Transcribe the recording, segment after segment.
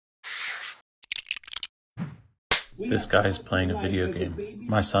This guy is playing a video game.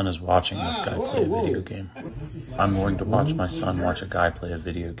 My son is watching this guy play a video game. I'm going to watch my son watch a guy play a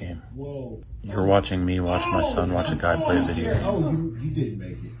video game. You're watching me watch my son watch a guy play a video game. Oh, you didn't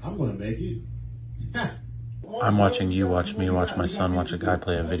make it. I'm gonna make it. I'm watching you watch me watch my son watch a guy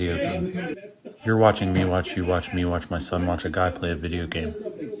play a video game. You're watching me watch you watch me watch my son watch a guy play a video game.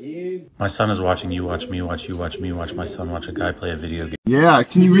 My son is watching you watch me watch you watch me watch my son watch a guy play a video game. Yeah,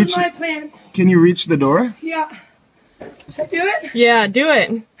 can you reach? This is my plan. Can you reach the door? Yeah. Should I do it? Yeah, do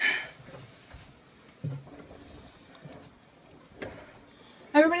it.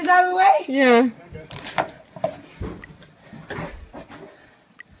 Everybody's out of the way? Yeah.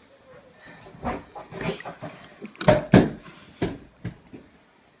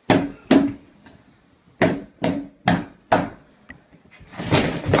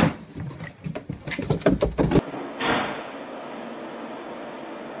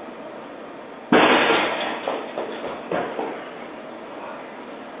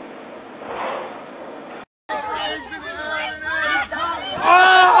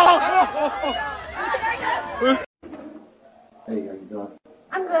 Hey, how you doing?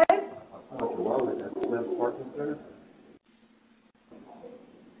 I'm good. I found your wallet at the Wholesome parking center.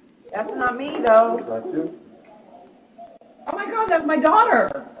 That's not me, though. Is that you? Oh my god, that's my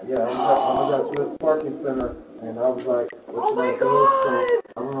daughter. Yeah, I was at Wholesome parking center, and I was like, Oh my god.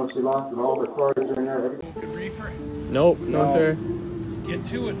 I don't know if she lost it, all the cards are in there. Reefer? Nope, no sir. Get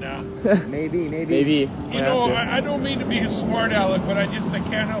to it now. Maybe. You know, I don't mean to be a smart aleck, but I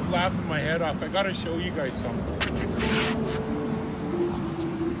can't help laughing my head off. I gotta show you guys something.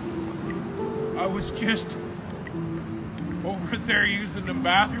 I was just over there using the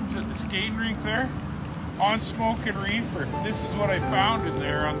bathrooms at the skating rink there on smoking reefer. This is what I found in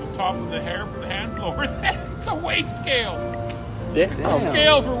there on the top of the hand blower. It's a weight scale. It's a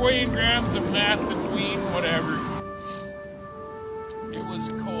scale for weighing grams of meth and weed, whatever. It was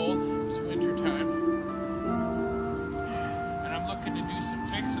cold, it was winter time, and I'm looking to do some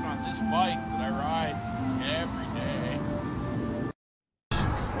fixing on this bike that I ride every day.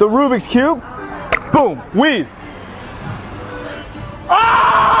 The Rubik's Cube. Boom. Weave.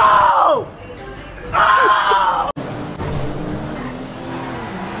 Oh! Oh!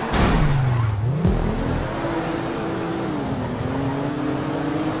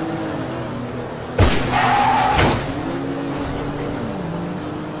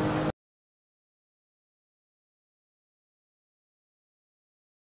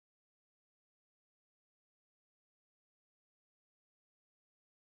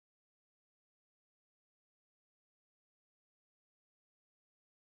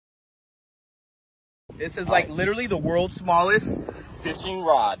 This is like literally the world's smallest fishing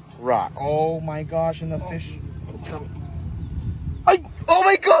rod. Oh my gosh, and the fish. It's coming. Oh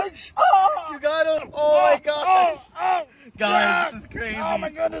my gosh! Oh, you got him! Oh my gosh! Guys, this is crazy. Oh my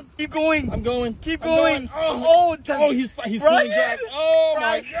goodness! Keep going. I'm going. Keep going. He's pulling back. Oh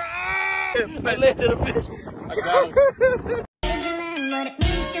my god! I lifted a fish. I got him.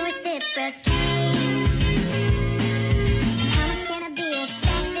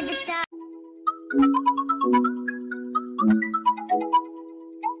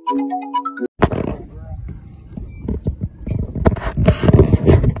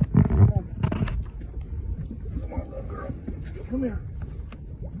 Come here.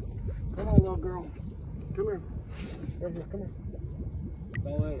 Come on, little girl. Come here. Right here, come here.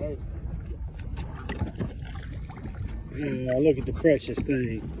 All right, hey. Oh, look at the precious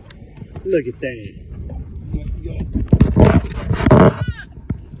thing. Look at that.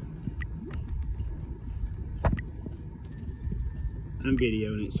 I'm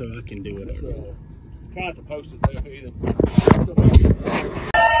videoing it so I can do whatever. Try not to post it there either.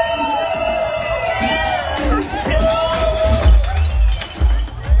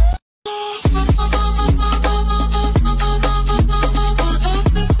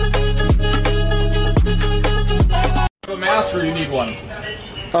 A mask or you need one?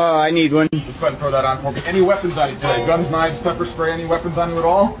 I need one. Just go ahead and throw that on for me. Any weapons on you today? Guns, knives, pepper spray, any weapons on you at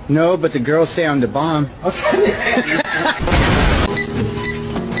all? No, but the girls say I'm the bomb.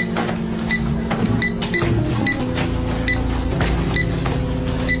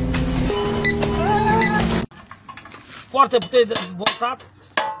 Foarte puteți voltat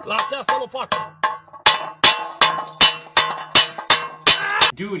la această lopată.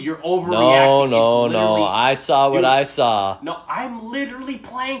 Dude, you're overreacting. No. I saw what I saw. No, I'm literally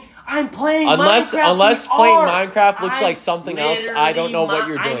playing. I'm playing unless Minecraft. Unless playing Minecraft looks like something else, I don't know what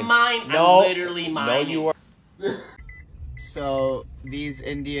you're doing. I'm literally mining. No, you are. So these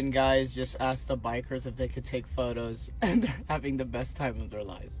Indian guys just asked the bikers if they could take photos, and they're having the best time of their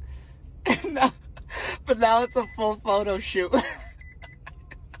lives. But but now it's a full photo shoot.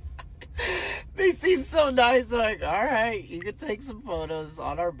 They seem so nice. They're like, all right, you can take some photos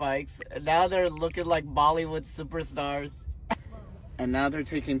on our bikes. And now they're looking like Bollywood superstars. And now they're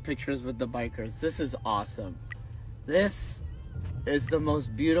taking pictures with the bikers. This is awesome. This is the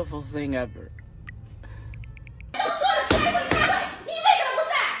most beautiful thing ever.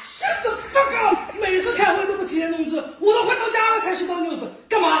 Shut the fuck up！ 每次开会都不提人工资，我都快到家了才知道 news，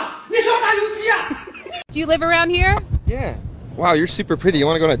 干嘛？你是要打游击啊 Do you live around here? Yeah. Wow, you're super pretty. You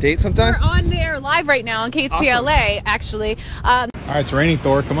want to go on a date sometime? We're on there live right now on KPLA, awesome. Actually. All right, it's raining,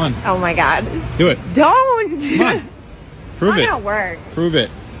 Thor. Come on. Oh my God. Do it. Don't. Come on. Prove it. Not work. Prove it.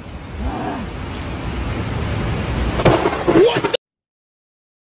 What?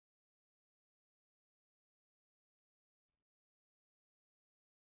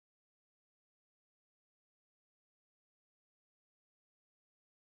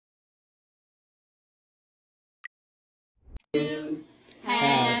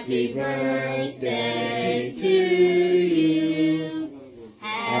 Happy birthday to you.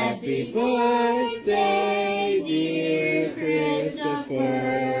 Happy birthday, dear Christopher.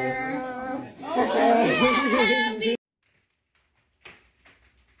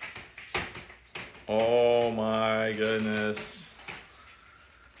 Oh my goodness.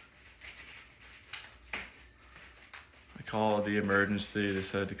 I called the emergency. They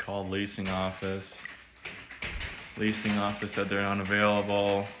said to call leasing office. Leasing office said they're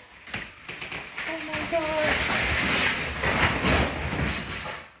unavailable. Oh my God.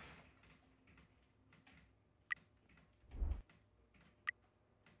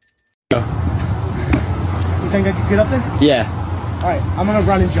 You think I can get up there? Yeah. Alright, I'm gonna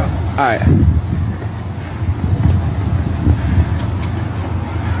run and jump. Alright.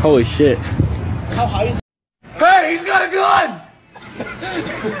 Holy shit. How high is it? Hey, he's got a gun!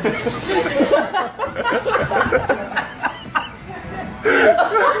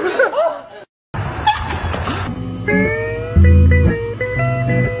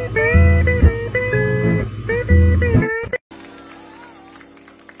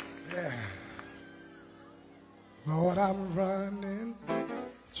 Lord, I'm running.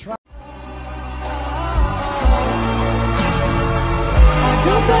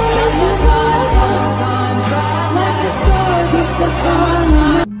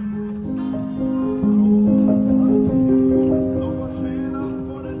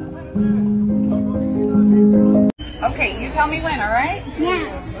 Okay, you tell me when, all right? Yeah.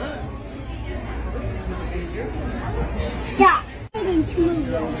 Stop.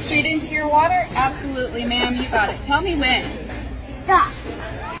 Straight into your water? Absolutely, ma'am. You got it. Tell me when. Stop.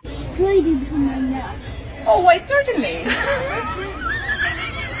 Straight into my mouth. Oh, why certainly.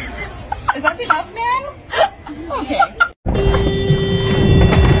 Is that enough, man? Okay.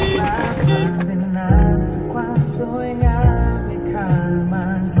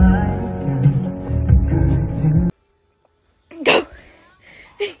 Go.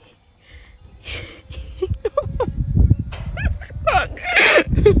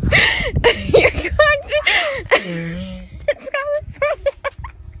 You're going to... It's coming from...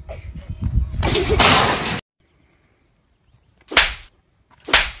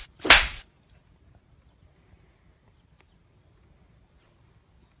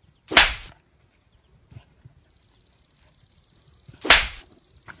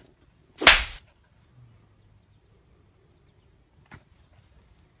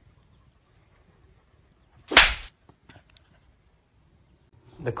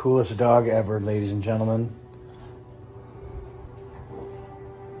 The coolest dog ever, ladies and gentlemen.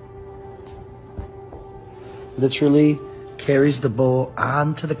 Literally carries the bowl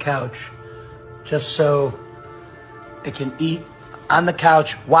onto the couch just so it can eat on the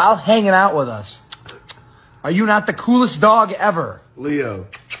couch while hanging out with us. Are you not the coolest dog ever? Leo.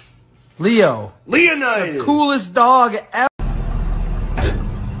 Leo. Leonidas. The coolest dog ever.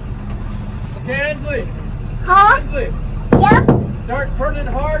 Okay, Ansley. Huh? Ansley. Yep. Start turning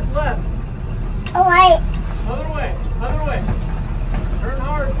hard left. Alright. Other way. Other way. Turn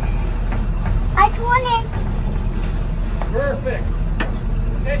hard. I want it. Perfect.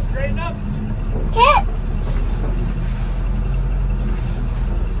 Okay, straighten up. Tip.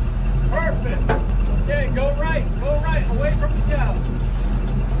 Perfect. Okay, go right. Go right. Away from the cow.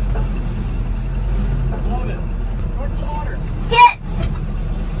 Love it. Towards the water. Tip.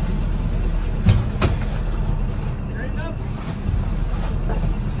 Straighten up.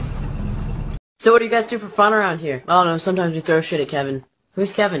 So what do you guys do for fun around here? I don't know, sometimes we throw shit at Kevin.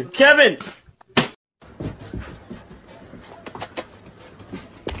 Who's Kevin? Kevin!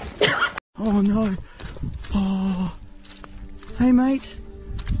 Oh no. Oh. Hey mate.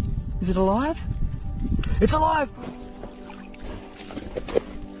 Is it alive? It's alive!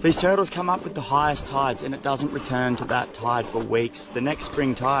 These turtles come up with the highest tides and it doesn't return to that tide for weeks. The next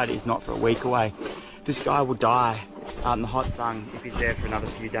spring tide is not for a week away. This guy will die out in the hot sun if he's there for another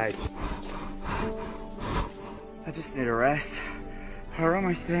few days. I just need a rest. We're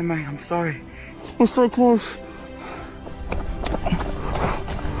almost there, mate. I'm sorry. We're so close.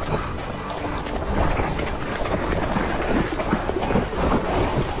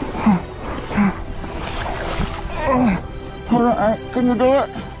 Alright, can you do it?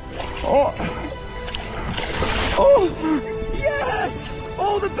 Oh. Oh, yes!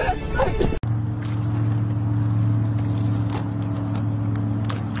 Oh, the best thing!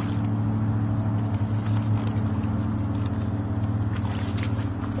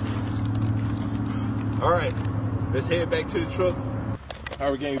 Alright, let's head back to the truck.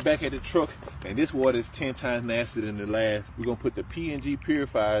 Alright, we're getting back at the truck, and this water is 10 times nastier than the last. We're gonna put the P&G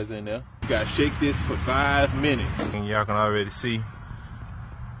purifiers in there. You gotta shake this for 5 minutes. And y'all can already see,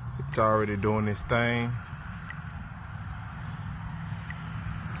 it's already doing this thing.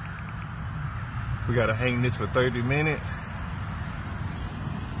 We gotta hang this for 30 minutes.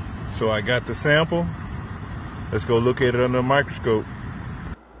 So I got the sample. Let's go look at it under a microscope.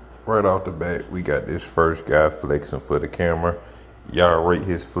 Right off the bat, we got this first guy flexing for the camera. Y'all rate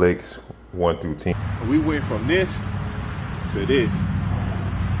his flex 1 through 10. We went from this to this.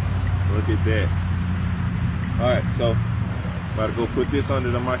 Look at that. All right, so about to go put this under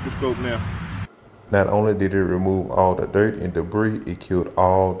the microscope now. Not only did it remove all the dirt and debris, it killed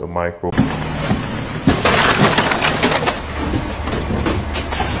all the microbes.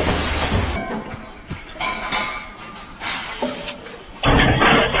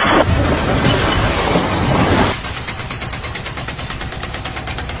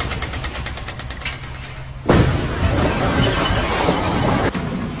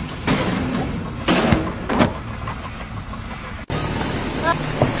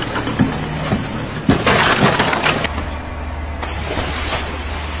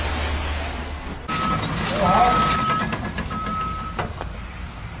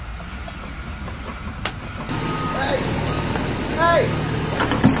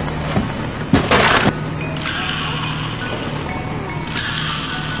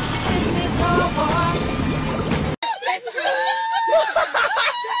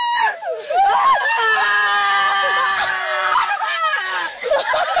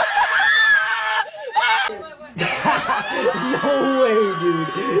 No way, dude.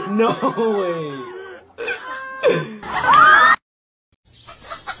 No way.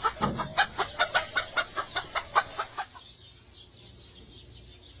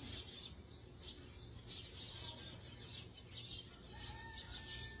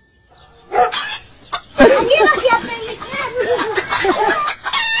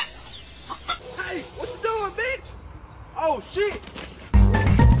 Hey, what you doing, bitch? Oh, shit.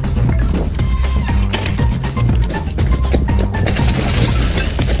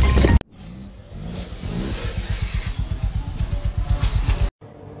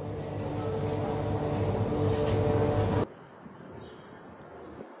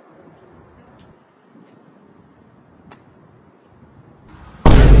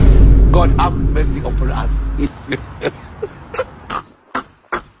 God have mercy upon us.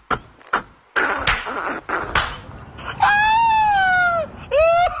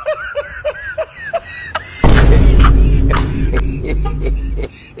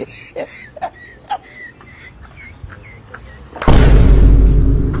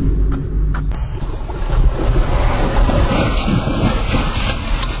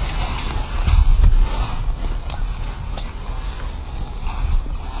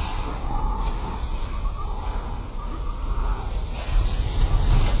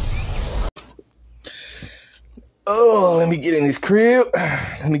 Oh, let me get in this crib.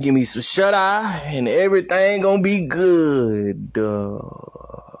 Let me give me some shut-eye, and everything gonna be good.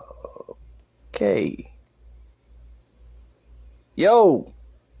 Okay. Yo.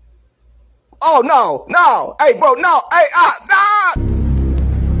 Oh, no, no. Hey, bro, no. Hey, ah.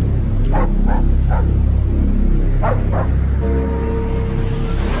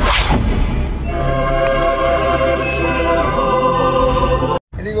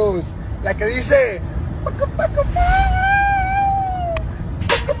 And he goes, la que dice,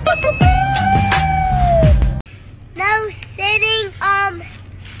 No sitting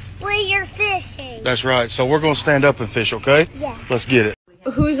where you're fishing. That's right. So we're going to stand up and fish, okay? Yeah. Let's get it.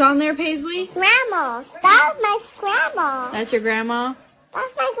 Who's on there, Paisley? Grandma. That's my grandma. That's your grandma?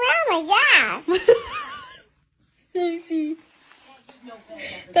 That's my grandma, yes. Daisy.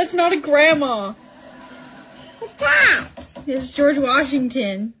 That's not a grandma. What's that? It's George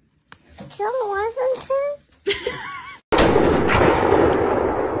Washington. George Washington?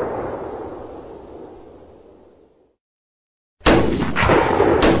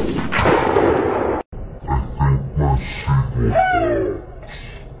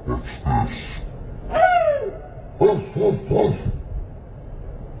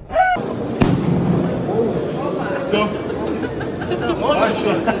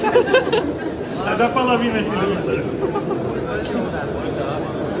 Dá palavrinha na televisão.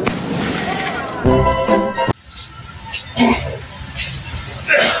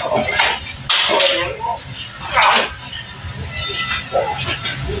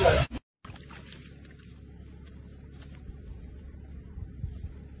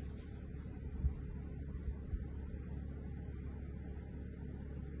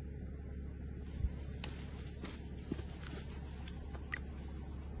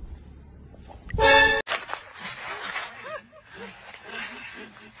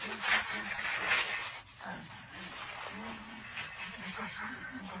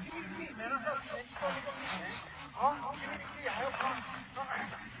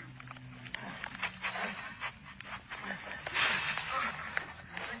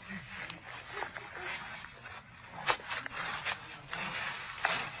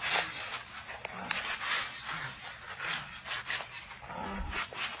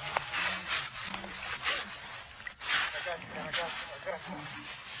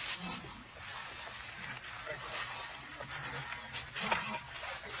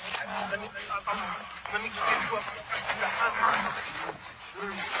 Let me get you up.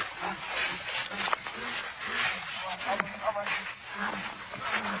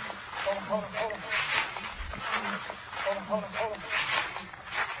 Hold on.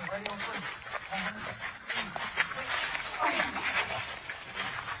 Ready on three.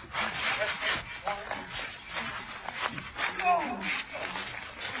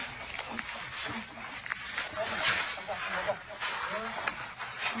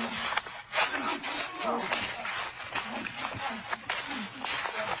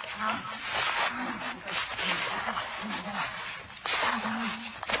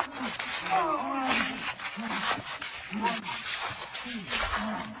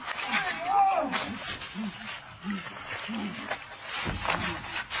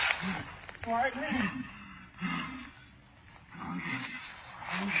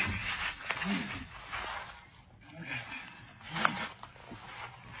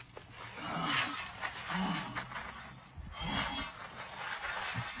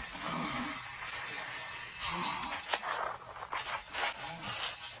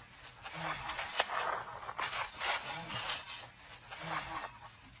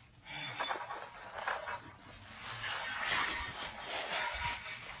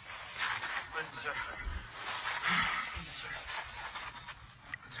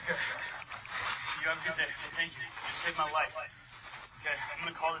 You have a good day. Thank you. You just saved my life. Okay, I'm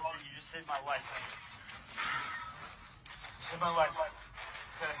gonna call this in. You just saved my life. You saved my life.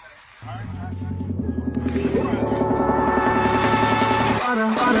 Okay. All right.